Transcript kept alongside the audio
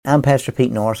I'm Pastor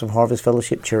Pete Norris of Harvest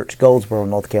Fellowship Church, Goldsboro,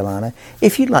 North Carolina.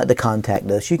 If you'd like to contact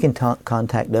us, you can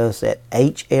contact us at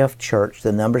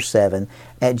hfchurch7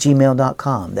 at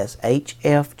gmail.com. That's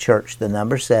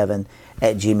hfchurch7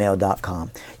 at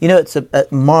gmail.com. You know, it's a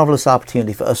marvelous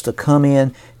opportunity for us to come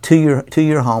in to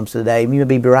your homes today. You may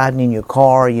be riding in your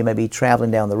car, you may be traveling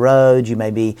down the road, you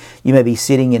may be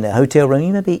sitting in a hotel room,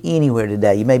 you may be anywhere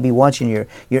today. You may be watching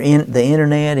the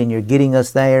internet and you're getting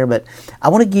us there, but I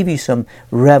want to give you some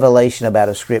revelation about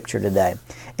a scripture today.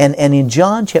 And in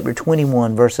John chapter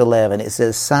 21 verse 11 it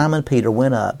says, Simon Peter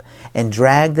went up and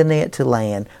dragged the net to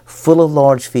land full of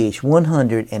large fish,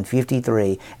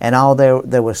 153, and all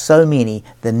there were so many,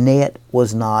 the net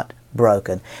was not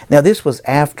broken. Now this was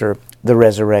after the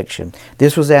resurrection.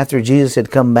 This was after Jesus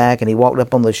had come back and he walked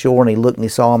up on the shore and he looked and he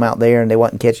saw them out there and they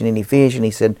wasn't catching any fish, and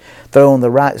he said, throw on the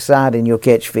right side and you'll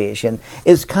catch fish. And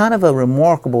it's kind of a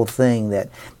remarkable thing that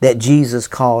Jesus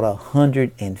caught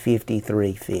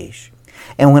 153 fish.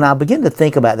 And when I begin to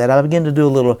think about that, I begin to do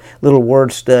a little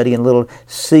word study and a little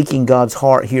seeking God's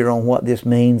heart here on what this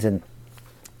means. And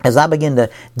as I begin to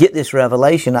get this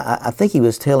revelation, I think he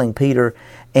was telling Peter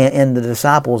and the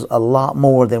disciples a lot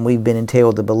more than we've been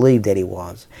entitled to believe that he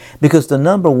was. Because the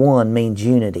number 1 means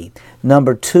unity.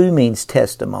 Number 2 means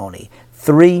testimony.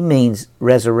 3 means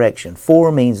resurrection.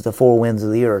 4 means the 4 winds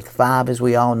of the earth. 5, as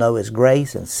we all know, is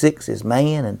grace. And 6 is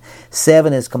man. And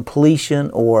 7 is completion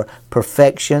or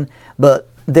perfection. But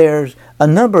there's a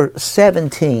number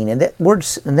 17, and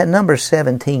that number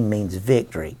 17 means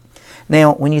victory.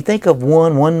 Now, when you think of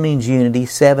 1 means unity,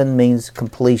 7 means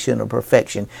completion or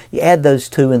perfection. You add those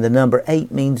two and the number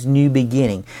 8 means new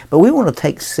beginning. But we want to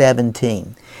take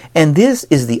 17. And this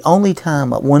is the only time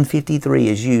 153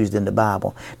 is used in the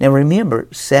Bible. Now remember,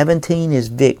 17 is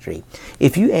victory.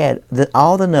 If you add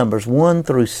all the numbers 1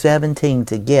 through 17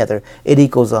 together, it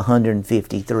equals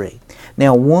 153.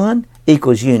 Now 1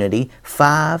 equals unity,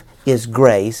 5 is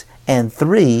grace, and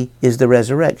 3 is the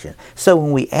resurrection. So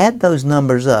when we add those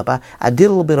numbers up, I did a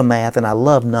little bit of math and I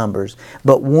love numbers,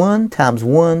 but 1 times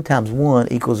 1 times 1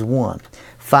 equals 1.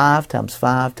 5 times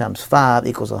 5 times 5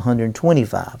 equals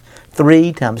 125.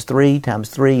 3 times 3 times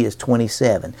 3 is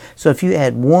 27. So if you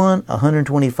add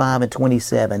 125, and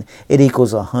 27, it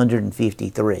equals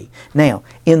 153. Now,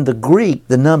 in the Greek,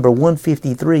 the number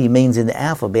 153 means in the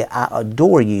alphabet, I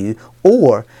adore you,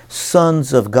 or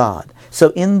sons of God. So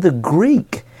in the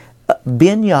Greek,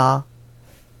 Binyah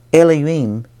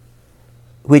Elohim,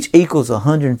 which equals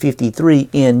 153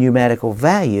 in numerical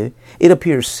value, it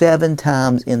appears 7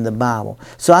 times in the Bible.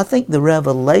 So I think the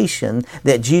revelation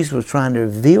that Jesus was trying to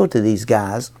reveal to these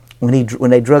guys when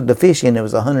they drug the fish in, it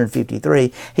was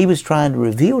 153. He was trying to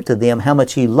reveal to them how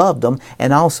much he loved them,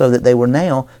 and also that they were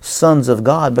now sons of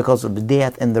God because of the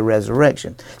death and the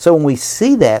resurrection. So when we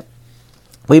see that,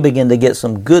 we begin to get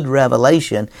some good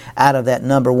revelation out of that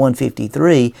number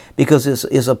 153, because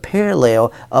it's a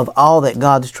parallel of all that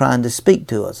God's trying to speak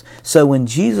to us. So when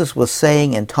Jesus was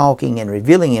saying and talking and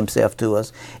revealing himself to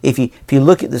us, if you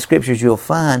look at the scriptures, you'll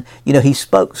find, he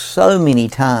spoke so many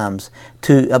times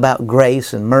about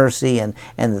grace and mercy and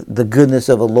the goodness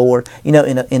of the Lord.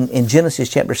 In Genesis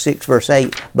chapter 6 verse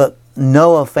 8, but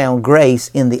Noah found grace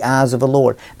in the eyes of the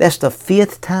Lord. That's the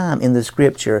 5th time in the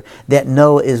scripture that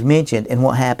Noah is mentioned, and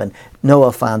what happened?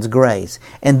 Noah finds grace.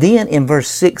 And then in verse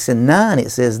 6 and 9 it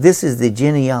says, this is the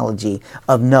genealogy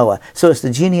of Noah. So it's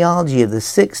the genealogy of the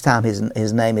 6th time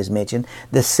his name is mentioned.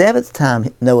 The 7th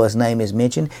time Noah's name is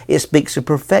mentioned, it speaks of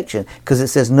perfection, because it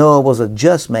says Noah was a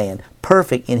just man,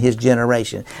 perfect in his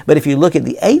generation. But if you look at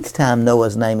the 8th time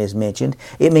Noah's name is mentioned,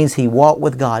 it means he walked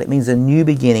with God. It means a new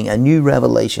beginning, a new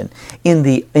revelation. In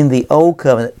the old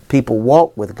covenant, people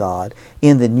walked with God.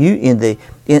 In the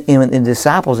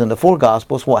disciples in the 4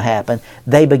 Gospels, what happened?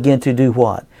 They begin to do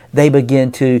what? They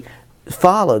begin to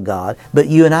follow God, but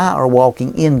you and I are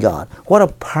walking in God. What a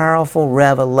powerful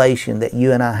revelation that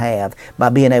you and I have by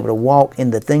being able to walk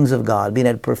in the things of God, being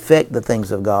able to perfect the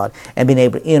things of God, and being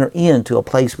able to enter into a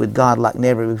place with God like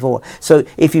never before. So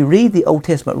if you read the Old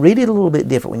Testament, read it a little bit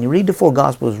different. When you read the 4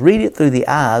 Gospels, read it through the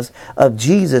eyes of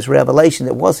Jesus' revelation.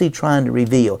 That what's he trying to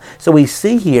reveal? So we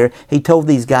see here, he told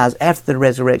these guys after the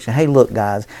resurrection, hey, look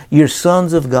guys, you're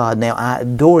sons of God now. I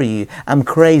adore you. I'm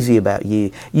crazy about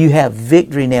you. You have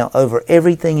victory now over over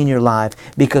everything in your life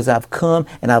because I've come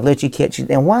and I've let you catch it.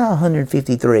 And why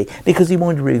 153? Because he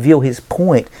wanted to reveal his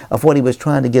point of what he was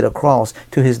trying to get across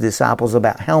to his disciples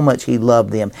about how much he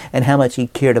loved them and how much he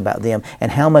cared about them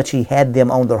and how much he had them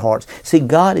on their hearts. See,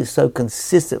 God is so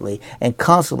consistently and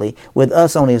constantly with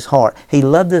us on his heart. He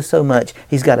loved us so much,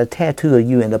 he's got a tattoo of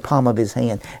you in the palm of his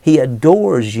hand. He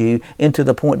adores you into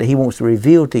the point that he wants to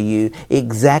reveal to you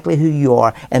exactly who you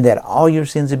are and that all your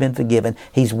sins have been forgiven.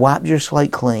 He's wiped your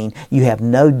slate clean. You have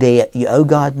no debt. You owe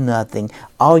God nothing.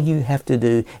 All you have to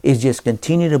do is just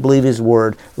continue to believe his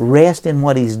word. Rest in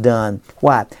what he's done.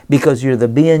 Why? Because you're the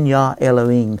Ben Yah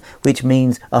Elohim, which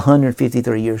means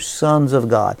 153. You're sons of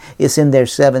God. It's in there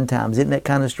 7 times. Isn't that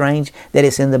kind of strange that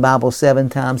it's in the Bible 7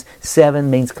 times? 7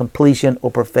 means completion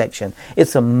or perfection.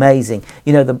 It's amazing.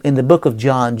 You know, in the book of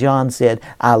John, John said,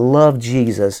 I love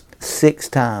Jesus 6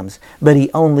 times, but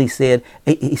he only said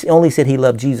he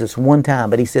loved Jesus 1 time,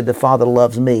 but he said the Father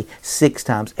loves me 6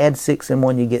 times. Add 6 and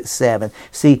 1, you get 7.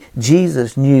 See,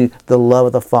 Jesus knew the love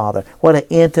of the Father. What an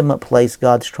intimate place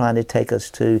God's trying to take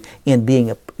us to in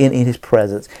being in his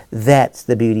presence. That's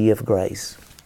the beauty of grace.